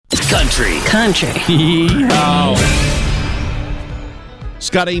Country. Yeehaw.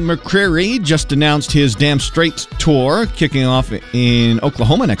 Scotty McCreery just announced his Damn Straight tour, kicking off in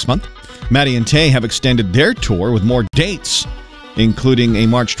Oklahoma next month. Maddie and Tay have extended their tour with more dates, including a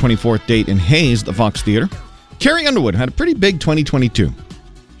March 24th date in Hayes at the Fox Theater. Carrie Underwood had a pretty big 2022.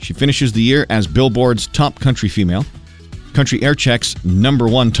 She finishes the year as Billboard's top country female, Country Aircheck's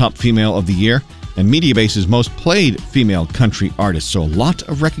 #1 top female of the year, and Mediabase's most played female country artist. So a lot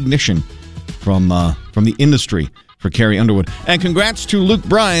of recognition from the industry for Carrie Underwood. And congrats to Luke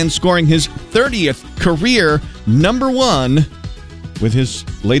Bryan scoring his 30th career #1 with his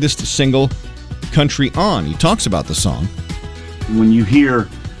latest single, Country On. He talks about the song. When you hear,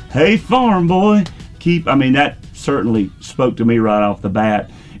 "Hey farm boy, that certainly spoke to me right off the bat.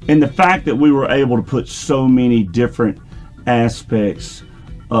 And the fact that we were able to put so many different aspects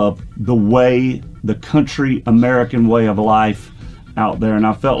of the country American way of life out there, and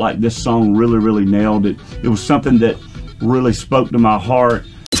I felt like this song really, really nailed it. It was something that really spoke to my heart.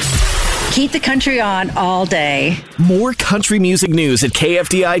 Keep the country on all day. More country music news at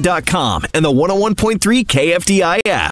KFDI.com and the 101.3 KFDI app.